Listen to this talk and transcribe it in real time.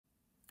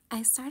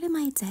I started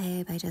my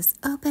day by just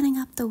opening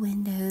up the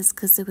windows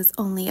because it was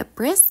only a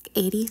brisk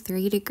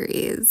 83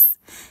 degrees.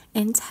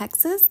 In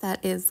Texas,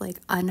 that is like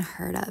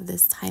unheard of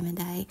this time of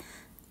day.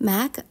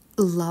 Mac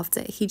loved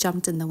it. He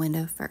jumped in the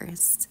window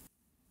first.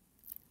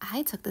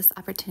 I took this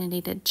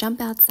opportunity to jump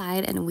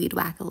outside and weed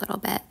whack a little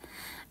bit.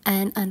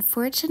 And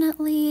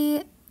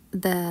unfortunately,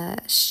 the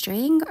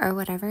string or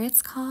whatever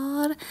it's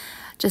called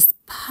just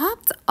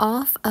popped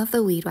off of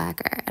the weed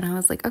whacker. And I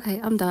was like, okay,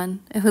 I'm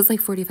done. It was like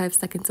 45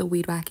 seconds of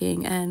weed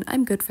whacking and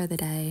I'm good for the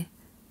day.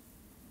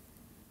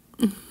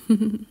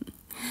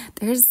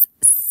 There's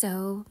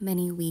so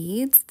many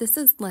weeds. This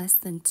is less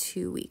than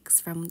 2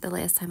 weeks from the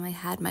last time I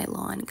had my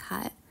lawn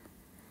cut.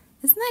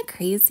 Isn't that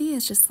crazy?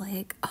 It's just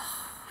like,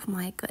 oh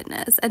my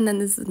goodness. And then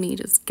this is me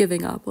just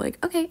giving up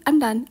like, okay, I'm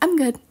done. I'm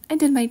good. I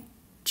did my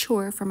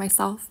chore for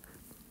myself.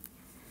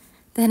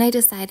 Then I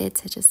decided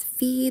to just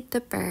feed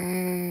the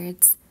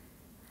birds.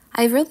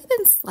 I've really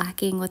been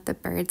slacking with the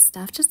bird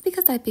stuff just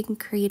because I've been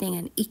creating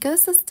an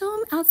ecosystem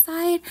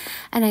outside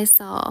and I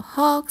saw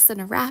hawks and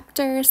a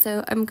raptor,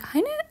 so I'm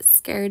kind of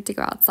scared to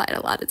go outside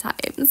a lot of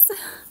times.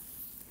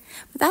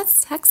 But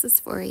that's Texas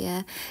for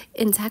you.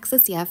 In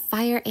Texas, you have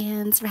fire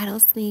ants,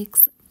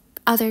 rattlesnakes,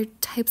 other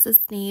types of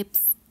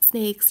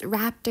snakes,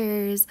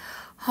 raptors,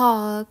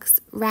 hawks,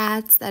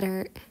 rats that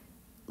are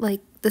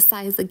like the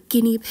size of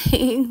guinea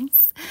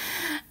pigs.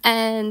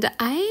 And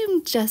I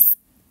am just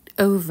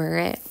over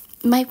it.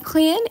 My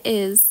plan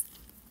is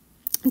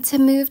to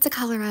move to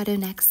Colorado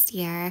next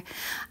year.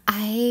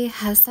 I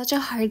have such a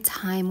hard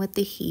time with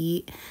the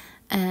heat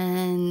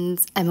and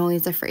I'm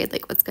always afraid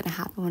like what's going to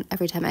happen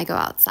every time I go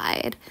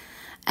outside.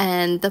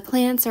 And the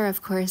plants are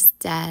of course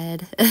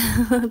dead,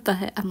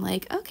 but I'm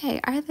like, okay,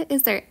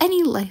 is there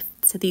any life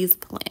to these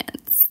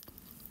plants?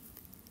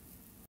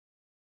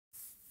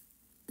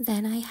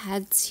 Then I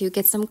had to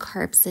get some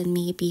carbs in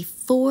me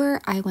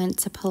before I went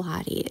to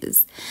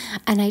Pilates.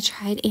 And I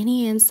tried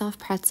Annie Ann's soft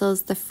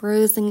pretzels, the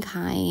frozen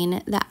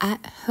kind, the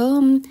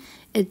at-home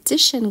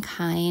edition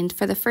kind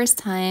for the first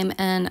time,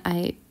 and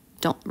I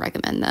don't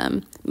recommend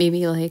them.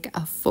 Maybe like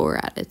a 4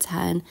 out of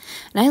 10.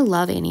 And I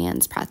love Annie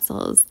Ann's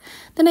pretzels.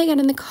 Then I got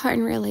in the car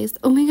and realized,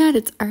 oh my God,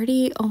 it's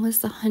already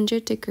almost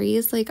 100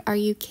 degrees. Like, are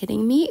you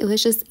kidding me? It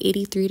was just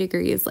 83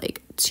 degrees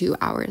like 2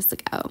 hours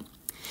ago.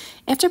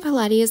 After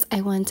Pilates,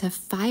 I went to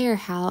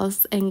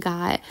Firehouse and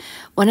got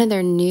one of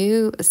their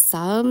new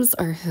subs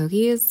or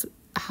hoagies,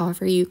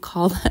 however you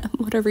call them,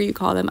 whatever you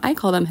call them. I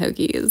call them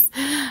hoagies.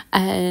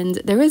 And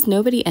there was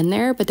nobody in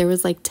there, but there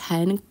was like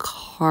 10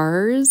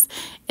 cars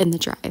in the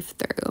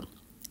drive-thru.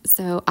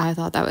 So I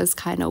thought that was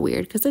kind of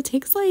weird because it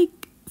takes like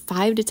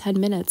 5 to 10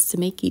 minutes to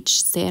make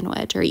each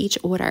sandwich or each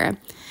order.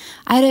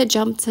 I had to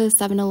jump to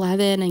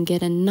 7-Eleven and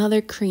get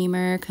another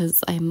creamer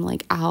because I'm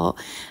like out.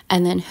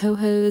 And then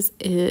Ho-Ho's,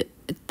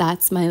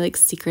 that's my like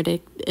secret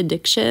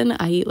addiction.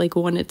 I eat like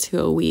 1 to 2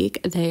 a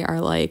week. They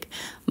are like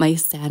my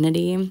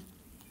sanity.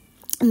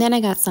 And then I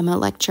got some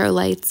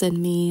electrolytes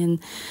in me and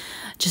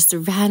just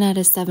ran out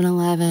of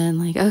 7-Eleven.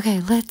 Like, okay,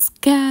 let's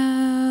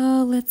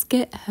go. Let's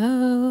get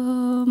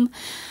home.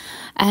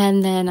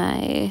 And then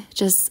I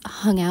just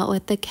hung out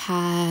with the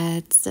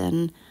cats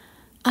and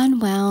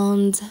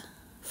unwound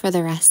for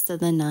the rest of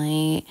the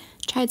night.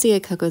 Tried to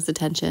get Coco's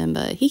attention,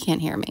 but he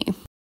can't hear me.